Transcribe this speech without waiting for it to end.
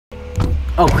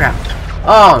Oh crap.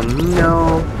 Oh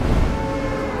no.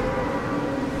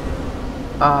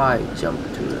 I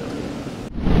jumped too early.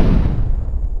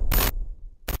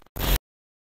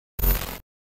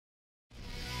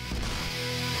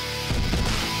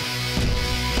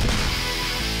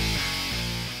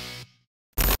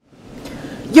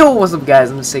 Yo, what's up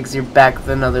guys, MiSTaKeZ here, back with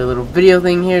another little video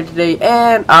thing here today,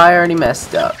 and I already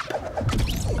messed up.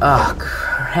 Oh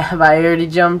crap, I already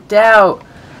jumped out.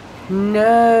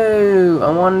 No,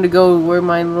 I wanted to go where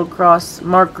my little cross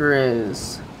marker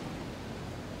is.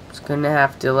 Just gonna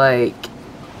have to like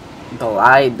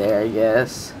glide there, I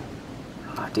guess.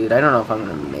 Oh dude, I don't know if I'm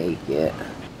gonna make it.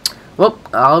 Well,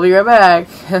 I'll be right back.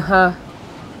 Alright,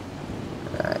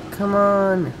 come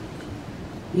on.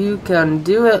 You can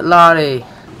do it, Lottie.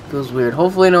 Feels weird.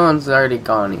 Hopefully no one's already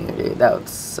gone here, dude. That would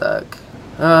suck.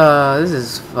 This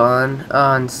is fun.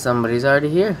 And somebody's already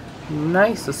here.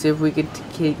 Nice. Let's see if we could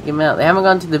kick him out. They haven't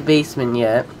gone to the basement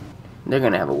yet. They're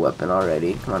gonna have a weapon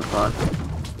already. Come on, come on.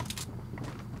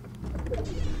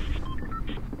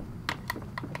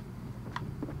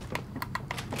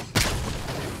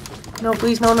 No,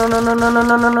 please. No, no, no, no, no, no,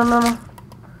 no, no, no, no.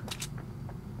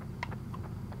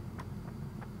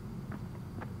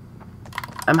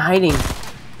 I'm hiding.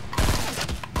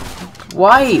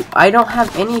 Why? I don't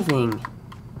have anything.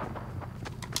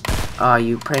 Aw,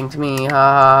 you pranked me. Do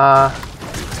I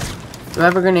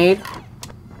have a grenade?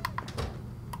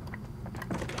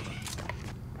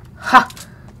 Ha!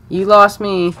 You lost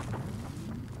me.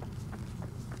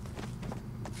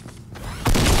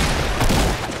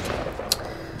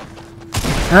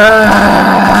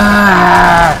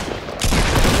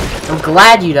 I'm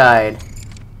glad you died.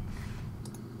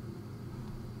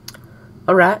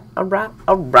 Alright, alright,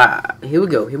 alright. Here we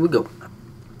go, here we go.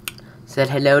 Said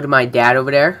hello to my dad over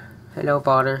there. Hello,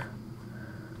 father.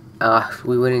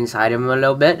 We went inside him a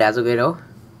little bit. That's okay, though.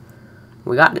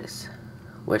 We got this.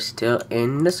 We're still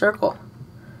in the circle.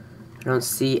 I don't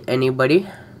see anybody.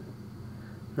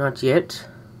 Not yet.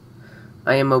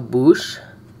 I am a bush.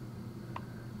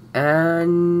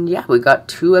 And, yeah, we got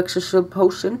 2 extra shield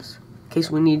potions. In case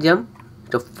we need them.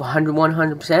 To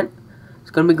 100%.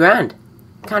 It's gonna be grand.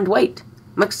 Can't wait.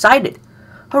 I'm excited.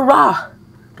 Hurrah!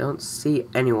 Don't see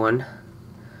anyone.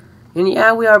 And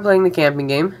yeah, we are playing the camping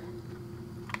game.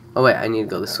 Oh wait, I need to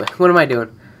go this way. What am I doing?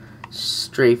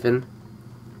 Strafing.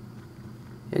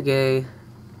 Okay.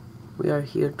 We are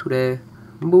here today.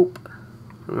 Boop.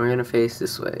 And we're gonna face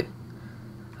this way.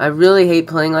 I really hate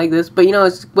playing like this, but you know,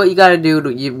 it's what you gotta do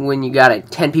when you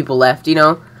got 10 people left, you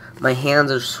know? My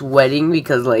hands are sweating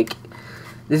because, like,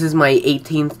 this is my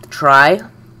 18th try.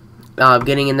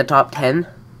 Getting in the top 10,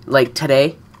 like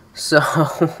today. So,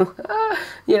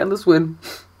 yeah, let's win.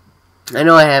 I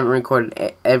know I haven't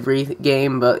recorded every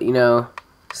game, but, you know,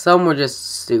 some were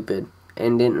just stupid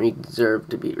and didn't deserve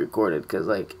to be recorded. Because,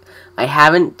 like, I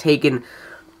haven't taken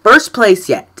first place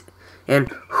yet. And,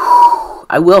 whew,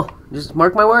 I will. Just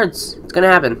mark my words. It's going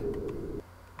to happen.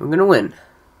 I'm going to win.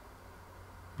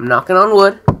 I'm knocking on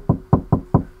wood.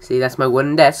 See, that's my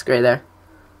wooden desk right there.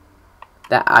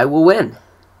 That I will win.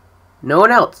 No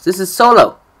one else. This is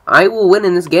solo. I will win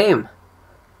in this game.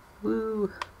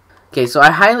 Woo. Okay, so I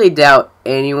highly doubt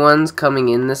anyone's coming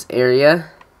in this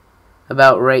area.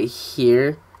 About right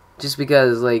here. Just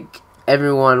because, like,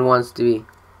 everyone wants to be...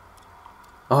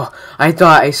 Oh,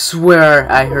 I swear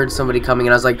I heard somebody coming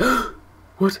and I was like,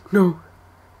 what? No.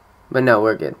 But no,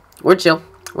 we're good. We're chill.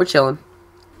 We're chilling.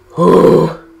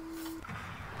 Oh.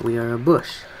 We are a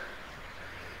bush.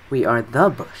 We are the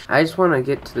bush. I just want to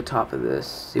get to the top of this,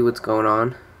 see what's going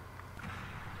on.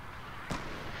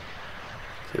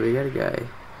 Okay, we got a guy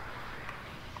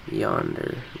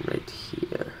yonder, right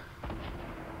here.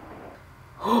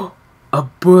 Oh, a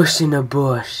bush in a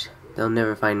bush. They'll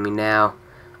never find me now.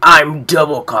 I'm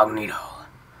double cognito.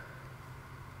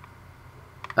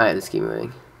 Alright, let's keep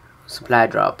moving. Supply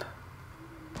drop.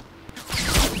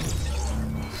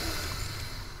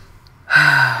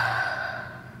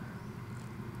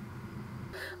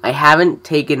 I haven't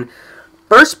taken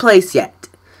first place yet.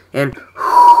 And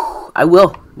whew, I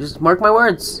will. Just mark my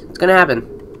words. It's gonna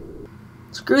happen.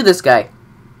 Screw this guy.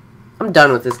 I'm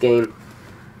done with this game.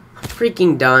 I'm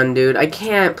freaking done, dude. I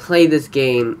can't play this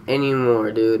game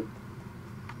anymore, dude.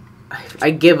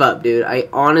 I give up, dude. I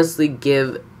honestly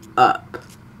give up.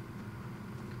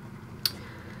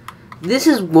 This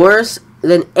is worse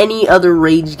than any other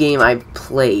rage game I've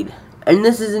played. And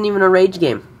this isn't even a rage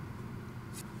game.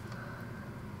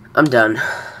 I'm done.